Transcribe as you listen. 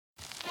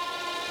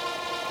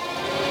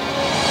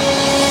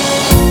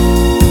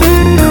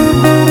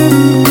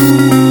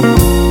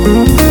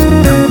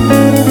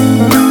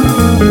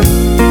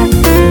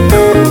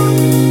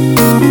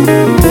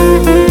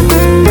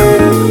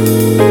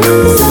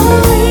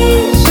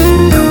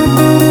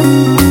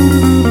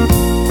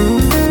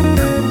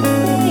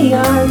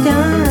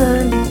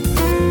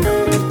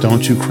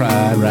to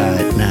cry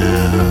right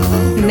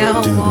now. No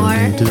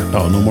more.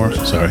 Oh, no more?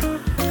 Sorry.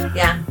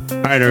 Yeah.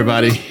 All right,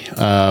 everybody.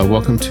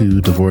 Welcome to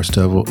Divorce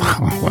Devil.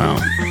 Oh, wow.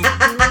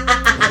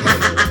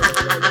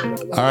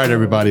 All right,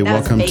 everybody.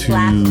 Welcome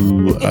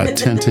to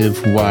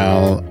Attentive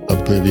While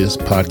Oblivious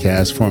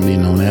podcast, formerly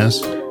known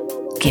as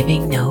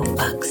Giving No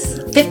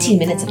Fucks. 15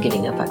 minutes of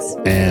Giving No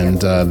Fucks.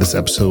 And this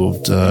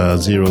episode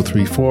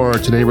 034.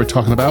 Today we're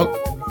talking about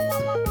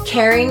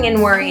caring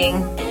and worrying,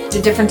 the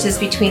differences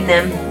between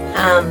them,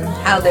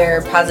 how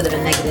they're positive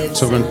and negative.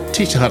 So we're going to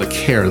teach you how to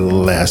care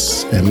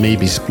less and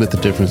maybe split the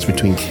difference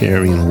between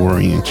caring and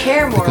worrying.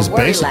 Care more, because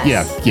worry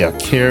less. Yeah.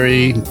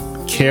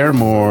 Care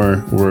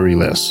more, worry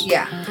less.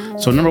 Yeah.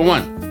 So number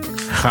one,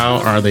 how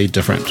are they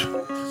different?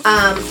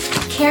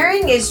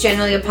 Caring is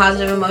generally a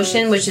positive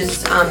emotion, which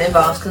is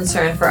involves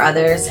concern for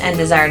others and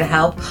desire to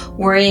help.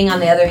 Worrying, on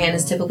the other hand,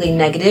 is typically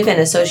negative and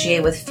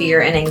associated with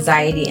fear and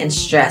anxiety and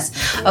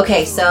stress.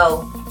 Okay,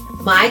 so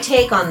my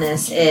take on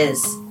this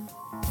is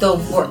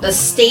the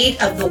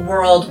state of the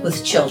world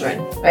with children,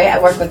 right?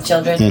 I work with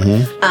children.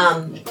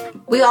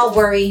 Mm-hmm. We all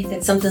worry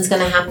that something's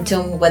going to happen to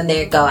them when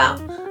they go out.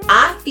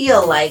 I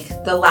feel like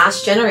the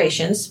last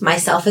generations,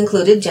 myself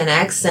included, Gen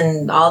X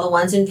and all the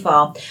ones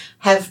involved,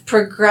 have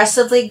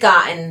progressively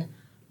gotten,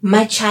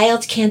 my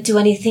child can't do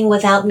anything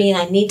without me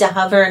and I need to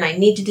hover and I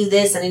need to do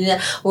this and I need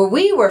to, where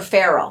we were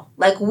feral.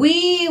 Like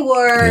we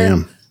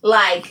were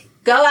like,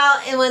 go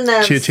out and when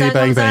the sun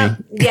comes up,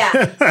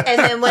 and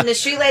then when the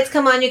street lights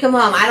come on, you come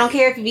home. I don't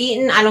care if you've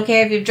eaten. I don't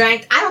care if you've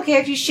drank. I don't care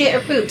if you shit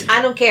or pooped.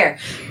 I don't care.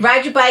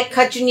 Ride your bike,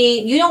 cut your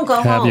knee. You don't go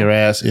home. Have your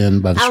ass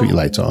in by the street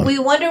lights on. We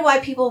wonder why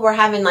people were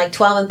having like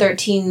 12 and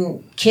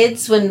 13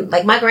 kids when,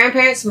 like my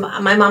grandparents,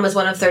 my mom was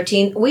one of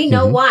 13. We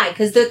know why,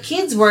 because the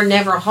kids were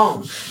never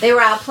home. They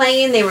were out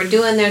playing. They were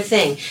doing their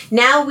thing.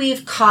 Now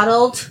we've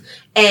coddled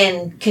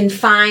and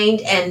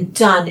confined and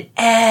done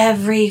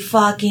every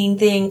fucking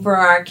thing for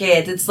our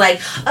kids. It's like,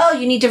 oh,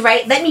 you need to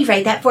write, let me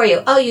write that for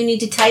you. Oh, you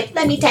need to type,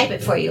 let me type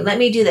it for you. Let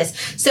me do this.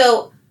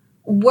 So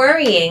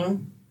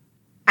worrying,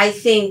 I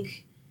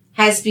think,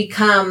 has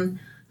become,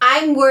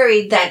 I'm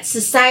worried that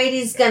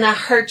society's gonna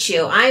hurt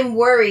you. I'm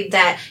worried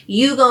that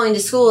you going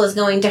to school is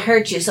going to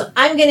hurt you. So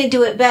I'm gonna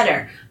do it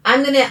better.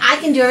 I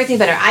can do everything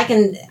better. I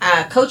can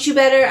coach you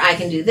better. I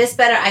can do this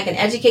better. I can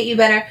educate you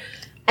better.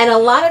 And a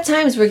lot of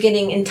times we're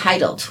getting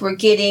entitled. Our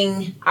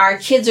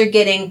kids are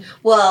getting,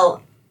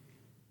 well,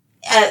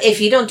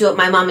 if you don't do it,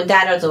 my mom and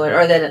dad will do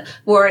it.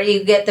 Or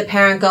you get the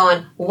parent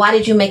going, why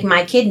did you make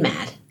my kid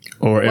mad?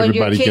 Or when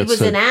your kid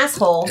was an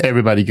asshole.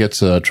 Everybody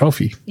gets a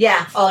trophy.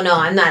 Yeah. Oh, no,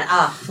 I'm not.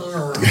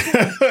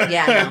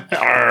 Yeah,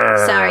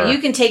 no. Sorry. You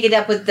can take it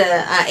up with the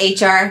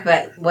HR,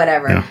 but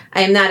whatever. Yeah.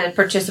 I am not in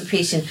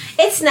participation.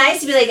 It's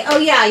nice to be like, oh,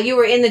 yeah, you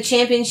were in the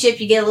championship.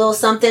 You get a little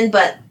something,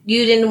 but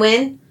you didn't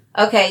win.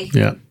 Okay.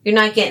 Yeah. You're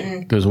not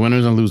getting... There's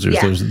winners and losers.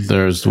 Yeah.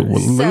 There's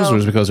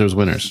losers because there's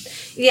winners.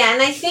 Yeah,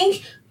 and I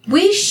think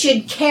we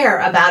should care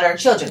about our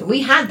children.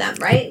 We had them,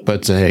 right?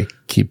 But hey,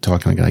 keep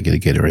talking. I gotta get a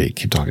Gatorade.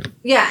 Keep talking.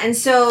 Yeah, and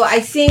so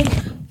I think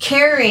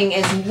caring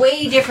is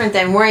way different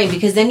than worrying,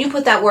 because then you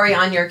put that worry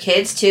on your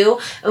kids too,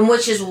 and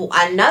which is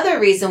another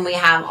reason we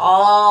have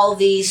all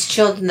these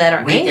children that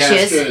are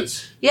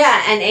anxious.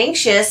 Yeah, and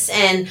anxious,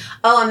 and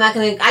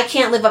I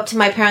can't live up to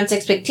my parents'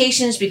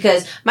 expectations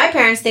because my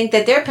parents think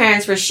that their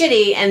parents were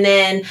shitty and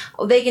then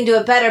they can do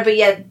it better, but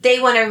yet they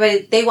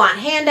want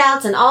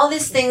handouts and all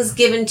these things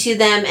given to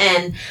them.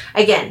 And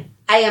again,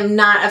 I am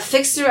not a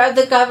fixer of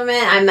the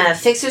government. I'm not a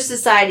fixer of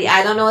society.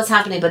 I don't know what's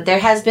happening, but there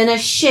has been a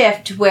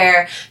shift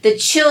where the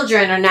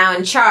children are now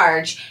in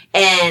charge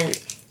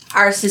and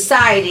our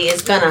society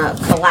is gonna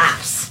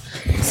collapse.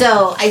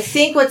 So I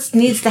think what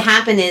needs to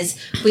happen is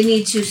we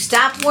need to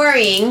stop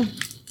worrying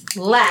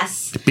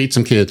less. Beat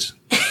some kids.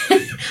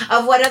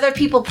 Of what other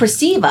people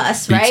perceive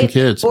us, right? Beat some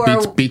kids.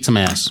 Or beat some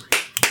ass.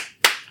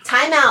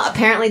 Timeout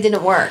apparently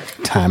didn't work.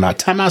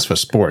 Timeout's for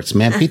sports,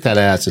 man. Beat that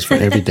ass is for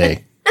every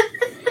day.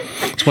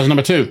 What's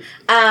number two?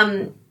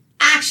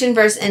 Action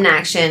versus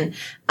inaction.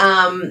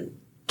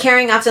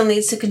 Caring often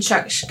leads to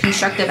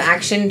constructive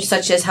action,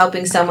 such as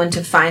helping someone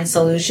to find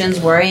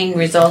solutions. Worrying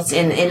results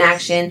in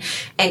inaction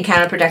and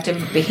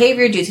counterproductive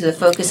behavior due to the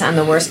focus on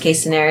the worst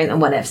case scenario and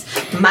what ifs.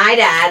 My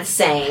dad's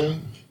saying,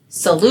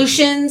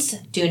 solutions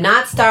do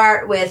not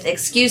start with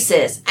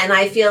excuses. And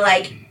I feel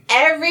like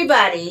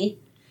everybody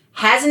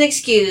has an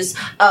excuse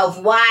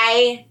of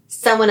why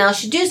someone else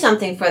should do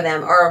something for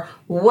them, or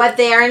what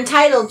they are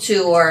entitled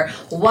to, or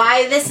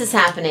why this is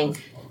happening.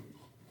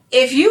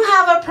 If you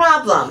have a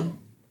problem,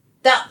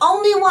 the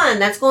only one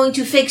that's going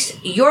to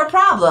fix your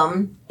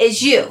problem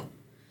is you.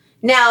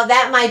 Now,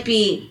 that might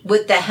be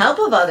with the help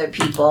of other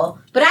people,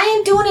 but I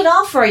ain't doing it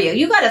all for you.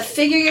 You got to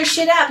figure your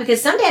shit out,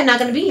 because someday I'm not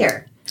going to be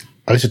here.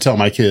 I used to tell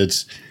my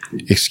kids,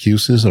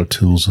 excuses are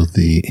tools of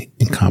the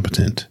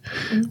incompetent,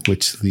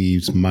 which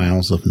leaves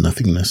miles of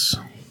nothingness.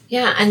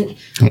 Yeah, and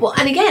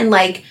again,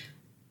 like,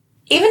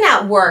 even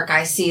at work,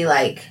 I see,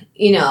 like,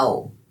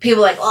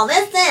 people like, well,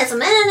 this,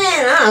 and then,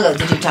 I don't know.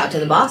 Did you talk to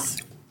the boss?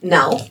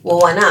 No. Well,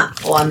 why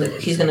not? Well,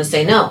 he's going to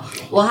say no.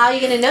 Well, how are you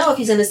going to know if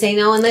he's going to say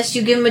no unless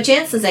you give him a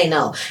chance to say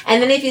no?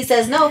 And then if he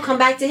says no, come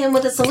back to him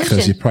with a solution.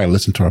 Because he probably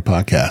listened to our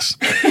podcast.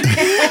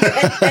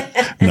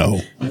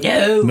 No,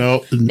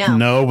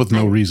 with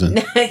no reason.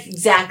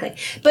 Exactly.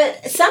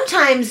 But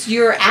sometimes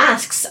your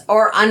asks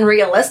are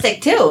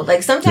unrealistic too.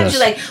 Like sometimes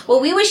you're like, well,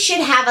 we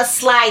should have a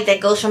slide that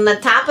goes from the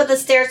top of the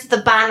stairs to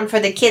the bottom for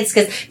the kids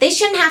because they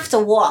shouldn't have to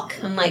walk.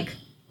 I'm like,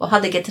 well,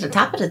 how'd they get to the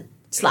top of the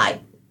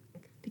slide?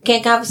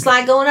 Can't have a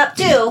slide going up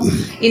too,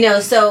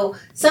 so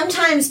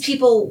sometimes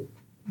people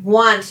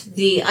want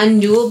the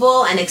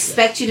undoable and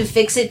expect you to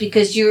fix it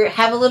because you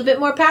have a little bit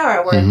more power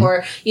at work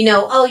or,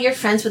 oh, you're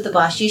friends with the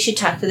boss. You should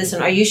talk to this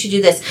one or you should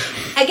do this.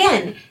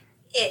 Again,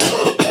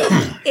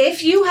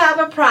 if you have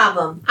a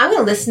problem, I'm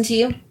going to listen to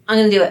you. I'm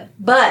going to do it.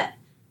 But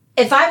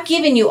if I've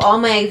given you all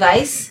my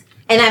advice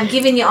and I've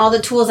given you all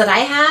the tools that I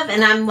have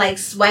and I'm like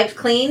swiped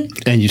clean.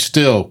 And you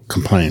still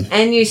complain.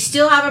 And you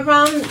still have a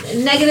problem,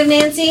 negative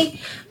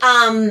Nancy,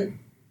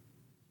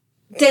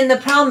 then the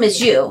problem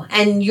is you.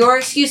 And your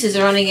excuses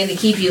are only going to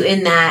keep you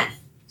in that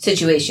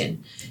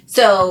situation.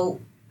 So,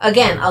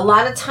 again, a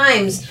lot of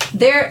times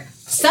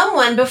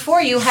someone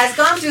before you has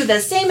gone through the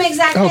same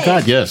exact thing. Oh,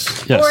 God,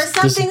 yes. Or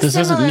something this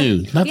similar. Isn't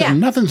new.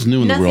 Nothing's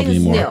new in the world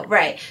anymore. Nothing's new,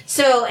 right.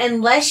 So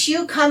unless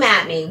you come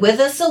at me with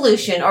a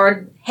solution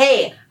or,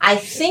 hey, I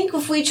think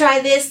if we try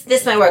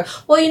this might work.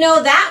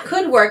 Well, that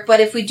could work, but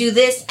if we do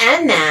this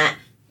and that,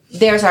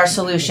 there's our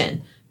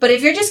solution. But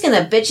if you're just going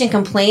to bitch and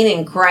complain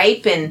and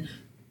gripe and,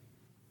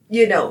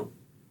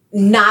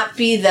 not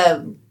be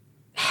the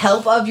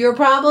help of your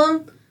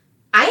problem,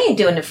 I ain't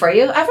doing it for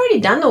you. I've already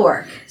done the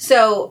work.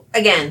 So,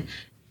 again,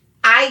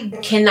 I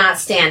cannot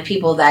stand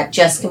people that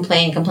just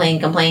complain. And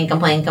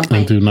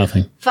do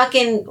nothing.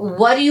 Fucking,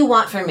 what do you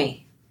want from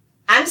me?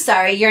 I'm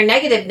sorry, your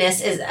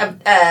negativeness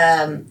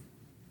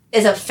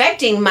is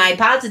affecting my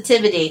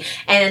positivity.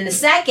 And in a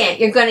second,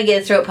 you're going to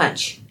get a throat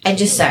punch. I'm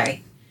just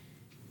sorry.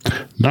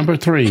 Number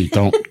 3,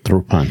 don't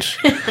throat punch.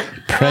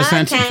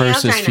 Present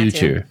versus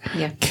future.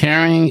 Yeah.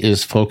 Caring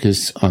is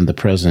focused on the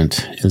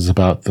present. Is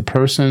about the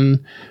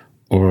person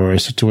or a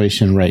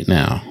situation right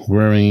now.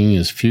 Worrying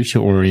is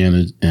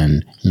future-oriented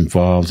and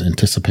involves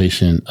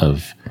anticipation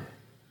of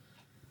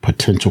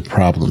potential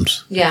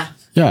problems. Yeah.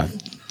 Yeah.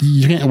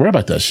 You can't worry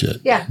about that shit.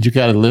 Yeah. You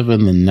got to live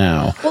in the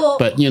now. Well,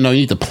 but, you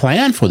need to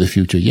plan for the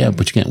future. Yeah,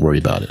 but you can't worry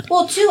about it.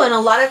 Well, too, and a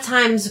lot of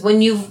times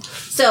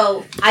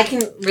so I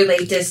can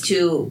relate this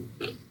to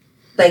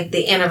like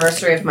the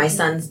anniversary of my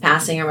son's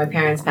passing or my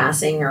parents'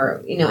 passing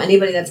or,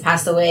 anybody that's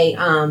passed away.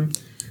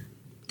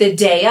 The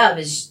day of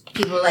is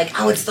people are like,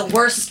 oh, it's the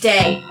worst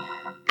day.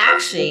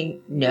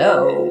 Actually,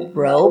 no.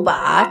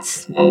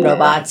 Robots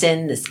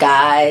in the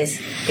skies.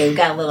 Okay, we've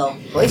got a little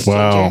voice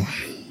changer.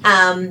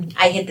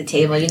 I hit the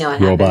table. You know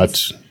what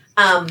Robots.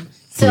 happens.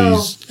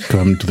 Please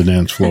come to the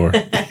dance floor.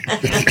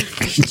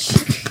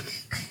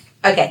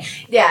 Okay.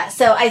 Yeah.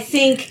 So I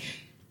think,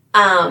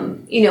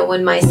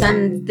 when my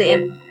son,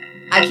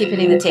 I keep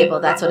hitting the table.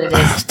 That's what it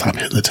is. Stop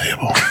hitting the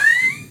table.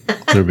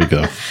 There we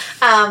go.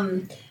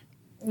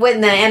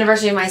 When the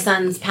anniversary of my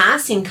son's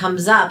passing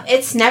comes up,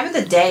 it's never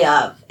the day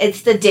of.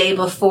 It's the day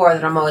before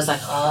that I'm always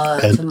like,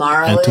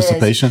 tomorrow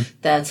anticipation?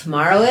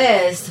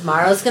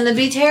 Tomorrow's going to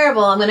be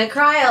terrible. I'm going to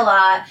cry a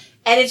lot.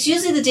 And it's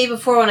usually the day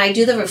before when I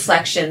do the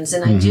reflections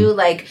and I do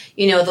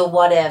the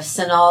what ifs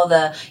and all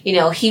the,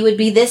 he would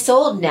be this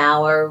old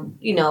now or,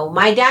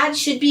 my dad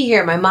should be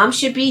here. My mom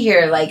should be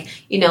here. Like,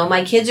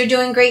 my kids are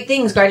doing great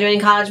things,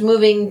 graduating college,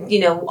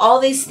 moving, all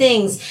these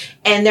things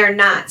and they're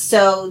not.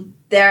 So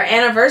their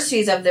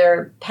anniversaries of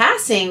their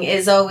passing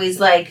is always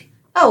like,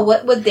 oh,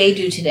 what would they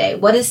do today?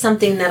 What is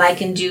something that I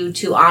can do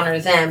to honor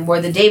them? Where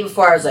the day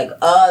before I was like,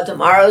 oh,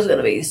 tomorrow's going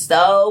to be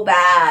so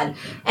bad.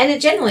 And it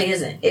generally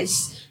isn't.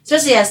 It's,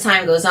 especially as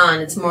time goes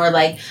on, it's more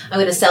like I'm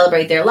going to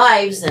celebrate their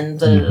lives and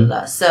blah, blah,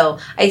 blah. So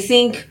I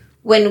think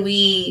when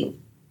we've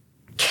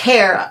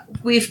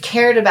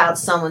cared about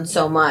someone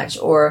so much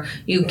or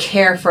you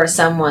care for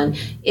someone,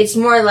 it's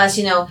more or less,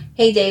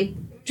 hey, Dave,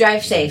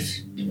 drive safe.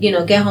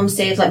 Get home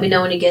safe. Let me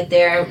know when you get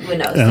there. And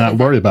not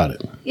worry about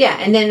it. Yeah.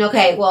 And then,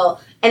 okay,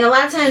 well, and a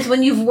lot of times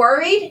when you've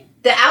worried,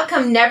 the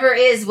outcome never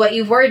is what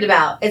you've worried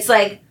about. It's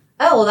like,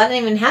 oh, well, that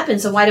didn't even happen,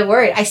 so why to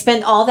worry? I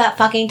spent all that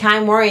fucking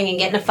time worrying and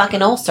getting a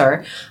fucking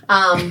ulcer.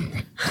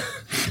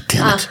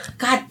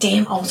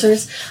 Goddamn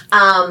ulcers.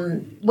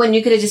 When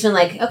you could have just been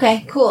like,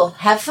 okay, cool,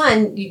 have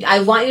fun.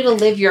 I want you to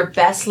live your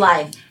best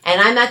life,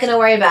 and I'm not going to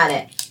worry about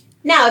it.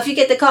 Now, if you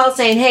get the call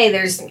saying,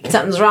 hey,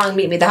 something's wrong,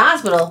 meet me at the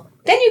hospital,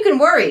 then you can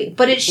worry,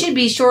 but it should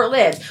be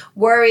short-lived.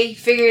 Worry,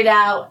 figure it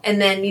out, and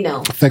then,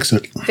 Fix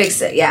it.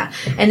 Fix it, yeah.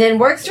 And then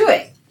work through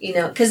it.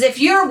 Because if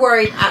you're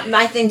worried,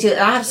 my thing too,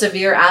 I have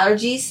severe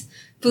allergies,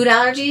 food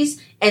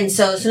allergies, and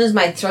so as soon as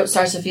my throat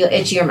starts to feel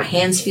itchy or my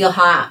hands feel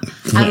hot,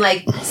 I'm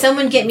like,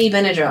 someone get me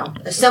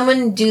Benadryl. Or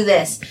someone do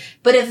this.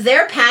 But if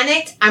they're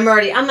panicked, I'm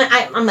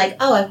like,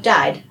 oh, I've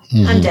died.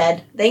 Mm-hmm. I'm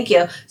dead. Thank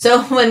you.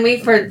 So when we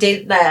first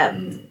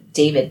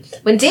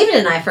when David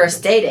and I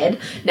first dated,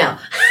 no.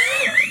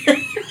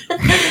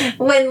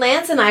 When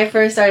Lance and I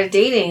first started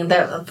dating,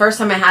 the first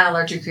time I had an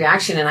allergic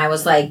reaction and I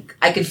was like,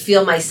 I could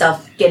feel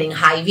myself getting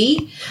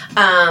hivey.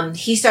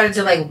 He started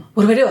to like,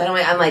 what do I do?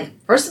 I'm like,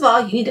 first of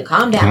all, you need to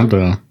calm down.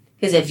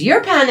 Because if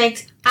you're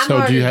panicked,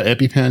 do you have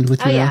EpiPen with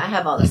you? Oh, yeah, I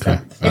have all this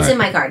stuff. It's in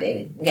my car,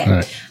 David. Okay.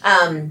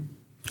 Right.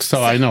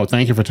 So I know.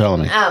 Thank you for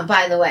telling me. Oh,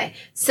 by the way.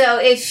 So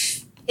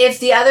if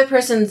the other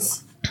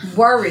person's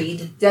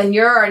worried, then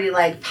you're already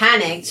like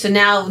panicked. So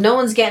now no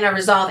one's getting a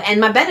resolve.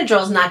 And my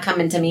Benadryl's not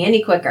coming to me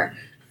any quicker.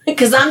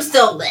 Because I'm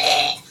still,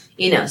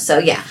 bleh, so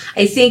yeah.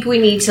 I think we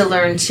need to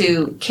learn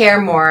to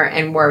care more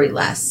and worry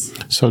less.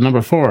 So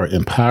number 4,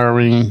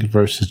 empowering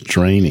versus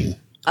draining.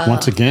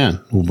 Once again,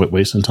 we're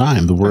wasting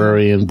time. The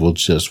worrying will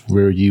just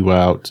wear you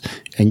out,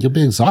 and you'll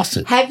be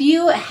exhausted. Have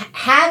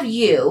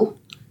you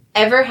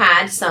ever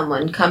had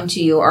someone come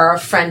to you or a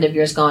friend of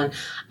yours going,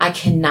 I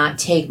cannot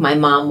take my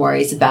mom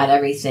worries about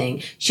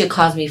everything. She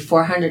calls me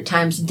 400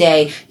 times a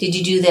day. Did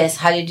you do this?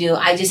 How did you do?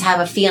 I just have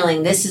a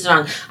feeling this is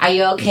wrong. Are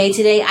you okay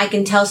today? I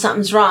can tell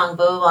something's wrong,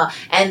 blah, blah, blah.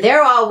 And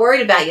they're all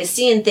worried about you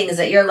seeing things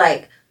that you're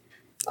like,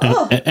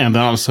 oh. And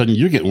then all of a sudden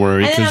you get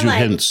worried because you're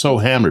hitting so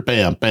hammered.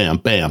 Bam, bam,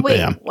 bam, wait,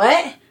 bam.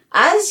 What?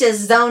 I was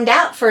just zoned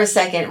out for a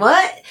second.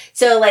 What?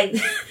 So like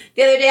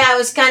the other day I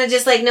was kind of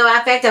just like no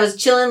affect. I was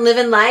chilling,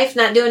 living life,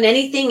 not doing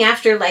anything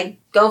after like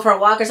going for a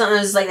walk or something.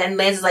 I was like, and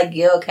Lance is like,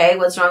 you okay?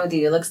 What's wrong with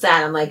you? You look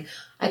sad. I'm like,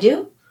 I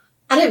do?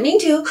 I didn't mean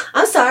to.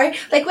 I'm sorry.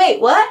 Like,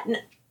 wait, what?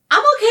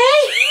 I'm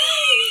okay.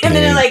 And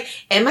then they're like,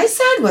 am I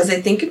sad? Was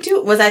I thinking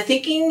too? Was I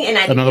thinking? And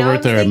I didn't know. Another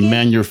word there,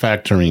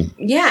 manufacturing.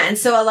 Yeah. And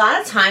so a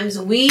lot of times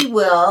we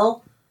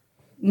will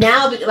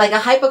now, like a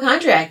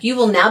hypochondriac, you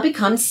will now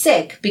become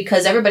sick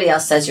because everybody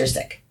else says you're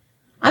sick.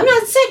 I'm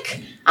not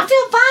sick. I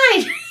feel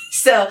fine.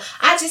 So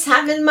I'm just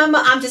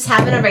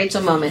having a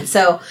Rachel moment.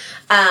 So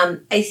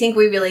I think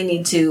we really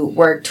need to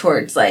work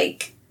towards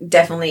like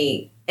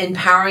definitely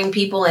empowering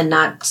people and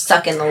not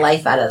sucking the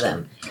life out of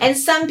them. And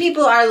some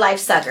people are life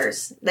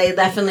suckers. They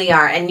definitely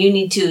are. And you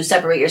need to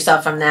separate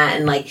yourself from that.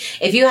 And like,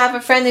 if you have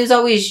a friend who's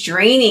always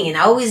draining and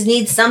always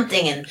needs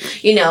something and,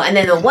 and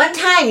then the one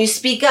time you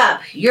speak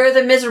up, you're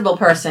the miserable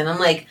person. I'm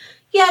like,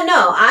 yeah,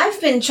 no, I've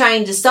been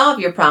trying to solve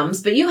your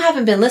problems, but you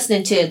haven't been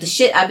listening to the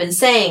shit I've been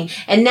saying.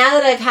 And now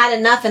that I've had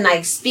enough and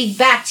I speak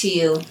back to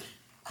you,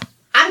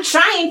 I'm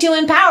trying to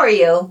empower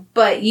you,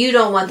 but you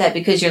don't want that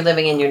because you're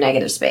living in your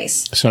negative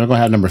space. So I'm going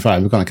to have number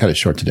 5. We're going to cut it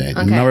short today.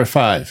 Okay. Number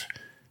 5,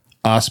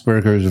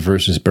 Asperger's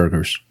versus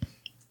burgers.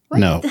 What?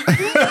 No.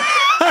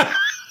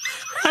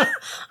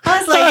 I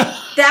was like,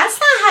 that's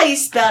not how you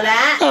spell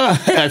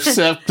that.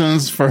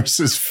 Acceptance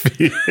versus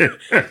fear.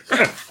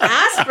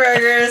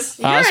 Asperger's.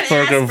 You're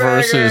Asperger an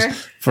Asperger.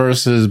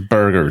 versus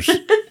burgers.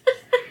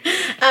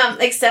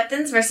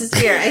 Acceptance versus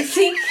fear. I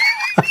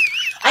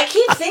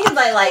keep thinking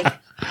like,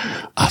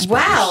 Asperger's.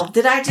 Wow,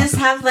 did I just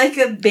have like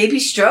a baby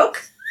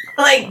stroke?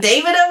 Like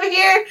David over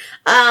here?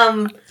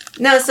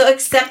 No, so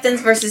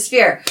acceptance versus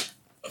fear.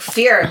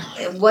 Fear.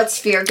 What's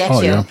fear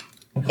get you? Yeah.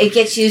 It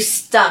gets you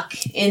stuck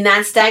in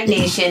that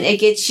stagnation. It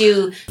gets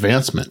you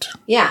advancement.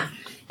 Yeah.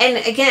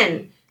 And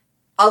again,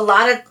 a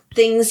lot of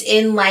things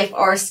in life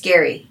are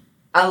scary.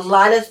 A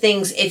lot of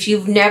things, if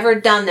you've never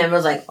done them,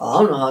 it's like, oh,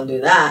 I don't know how to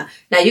do that.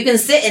 Now you can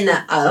sit in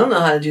the, I don't know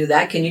how to do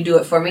that. Can you do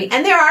it for me?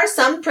 And there are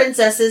some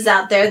princesses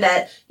out there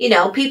that,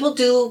 people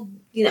do,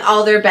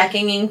 all their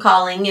beckoning and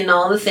calling and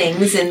all the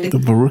things. And the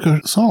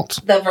Veruca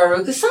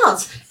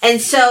Salts. And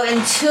so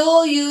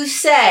until you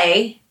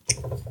say,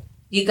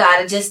 you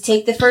got to just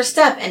take the first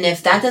step. And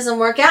if that doesn't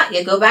work out,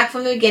 you go back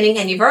from the beginning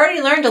and you've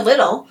already learned a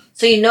little.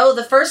 So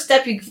the first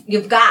step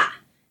you've got.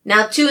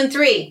 Now 2 and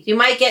 3. You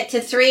might get to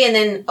 3 and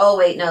then,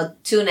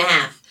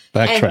 2.5.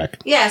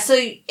 Backtrack. Yeah. So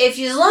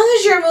as long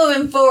as you're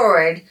moving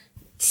forward,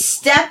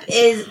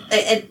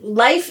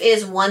 life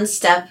is one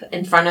step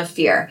in front of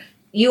fear.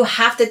 You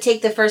have to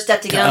take the first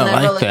step to get on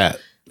that roller. That.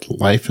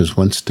 Life is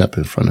one step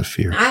in front of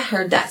fear. I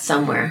heard that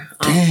somewhere.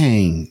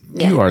 Dang.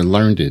 Yeah. You are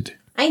learned.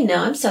 I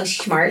know. I'm so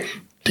smart.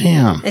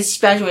 Damn. It's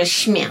spelled with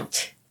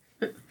schmelt.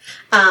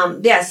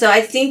 So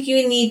I think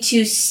you need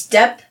to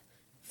step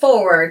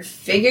forward,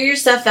 figure your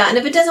stuff out, and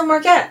if it doesn't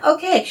work out,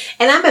 okay.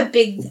 And I'm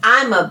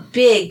a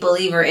big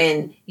believer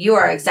in you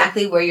are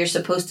exactly where you're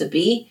supposed to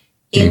be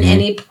in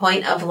any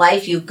point of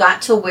life. You've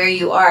got to where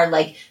you are.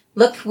 Like,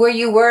 look where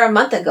you were a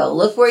month ago.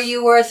 Look where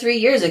you were 3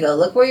 years ago.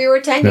 Look where you were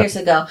 10 years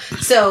ago.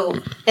 So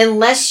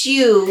unless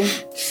you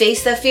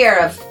face the fear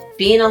of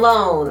being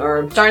alone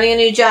or starting a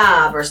new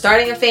job or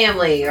starting a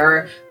family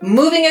or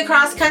moving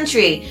across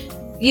country,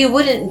 you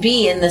wouldn't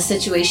be in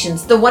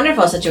the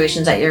wonderful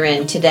situations that you're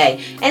in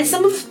today. And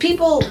some of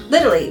people,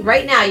 literally,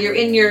 right now, you're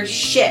in your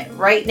shit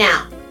right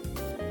now.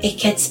 It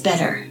gets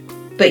better.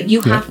 But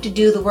you have to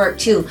do the work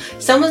too.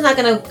 Someone's not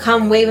going to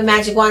come wave a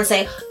magic wand and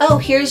say, oh,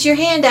 here's your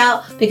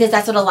handout, because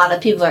that's what a lot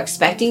of people are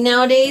expecting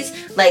nowadays.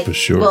 Like, for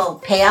sure. Well,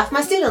 pay off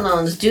my student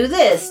loans, do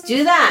this,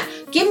 do that,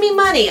 give me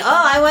money. Oh,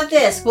 I want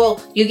this.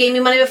 Well, you gave me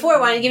money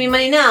before. Why don't you give me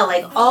money now?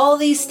 Like, all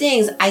these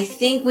things, I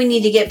think we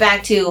need to get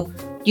back to,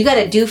 you got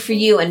to do for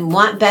you and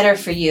want better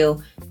for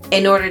you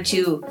in order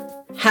to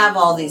have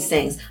all these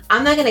things.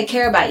 I'm not going to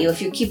care about you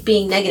if you keep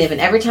being negative. And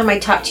every time I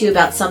talk to you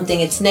about something,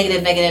 it's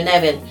negative.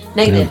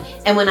 Yeah.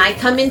 And when I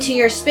come into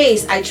your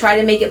space, I try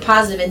to make it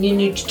positive, and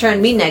you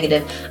turn me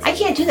negative. I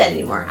can't do that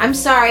anymore. I'm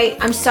sorry.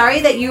 I'm sorry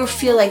that you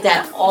feel like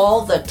that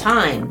all the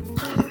time.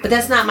 But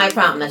that's not my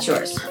problem. That's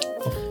yours.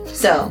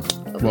 So.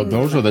 Well,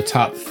 those are the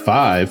top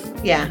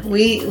 5. Yeah,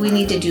 we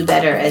need to do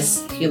better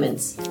as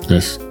humans.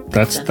 Yes,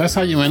 that's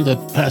how you end the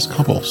past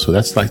couple. So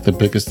that's like the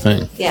biggest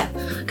thing. Yeah,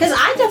 because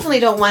I definitely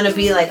don't want to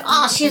be like,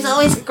 oh, she's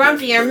always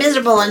grumpy or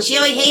miserable, and she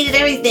always hated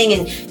everything.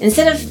 And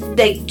instead of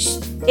like,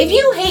 if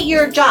you hate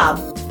your job,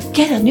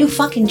 get a new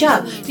fucking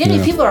job. You know how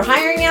many people are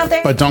hiring out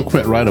there? But don't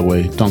quit right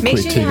away. Don't Make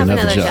quit sure taking you have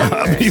another job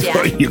first,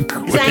 before you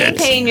quit. Because I ain't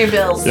paying your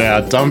bills.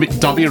 Yeah, don't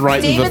be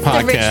writing David's the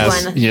podcast. The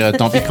rich one. Yeah,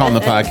 don't be calling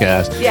the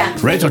podcast. Yeah.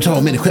 Rachel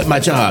told me to quit my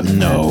job.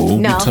 No.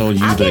 We told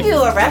you I'll give you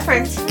a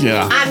reference.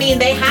 Yeah. I mean,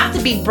 they have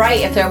to be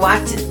bright if they're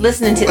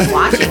listening to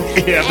watching.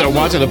 Yeah, if they're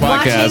watching the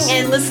podcast. Watching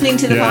and listening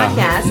to the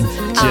podcast.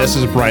 Just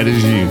as bright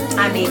as you.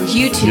 I mean,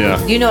 you too.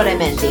 Yeah. You know what I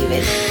meant,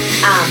 David.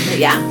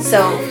 Yeah.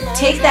 So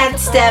take that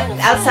step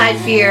outside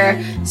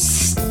fear.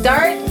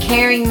 Start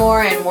caring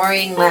more and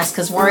worrying less,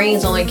 because worrying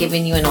is only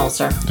giving you an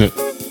ulcer. Good.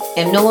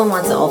 And no one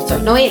wants an ulcer.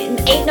 No,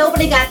 ain't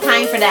nobody got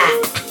time for that.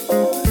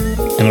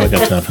 Ain't nobody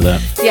got time for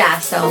that. Yeah,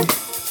 so. All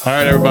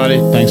right, everybody.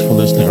 Thanks for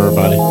listening,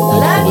 everybody. Thanks for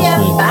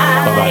listening.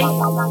 Bye.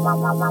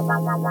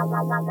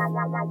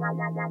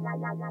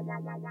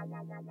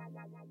 Bye-bye.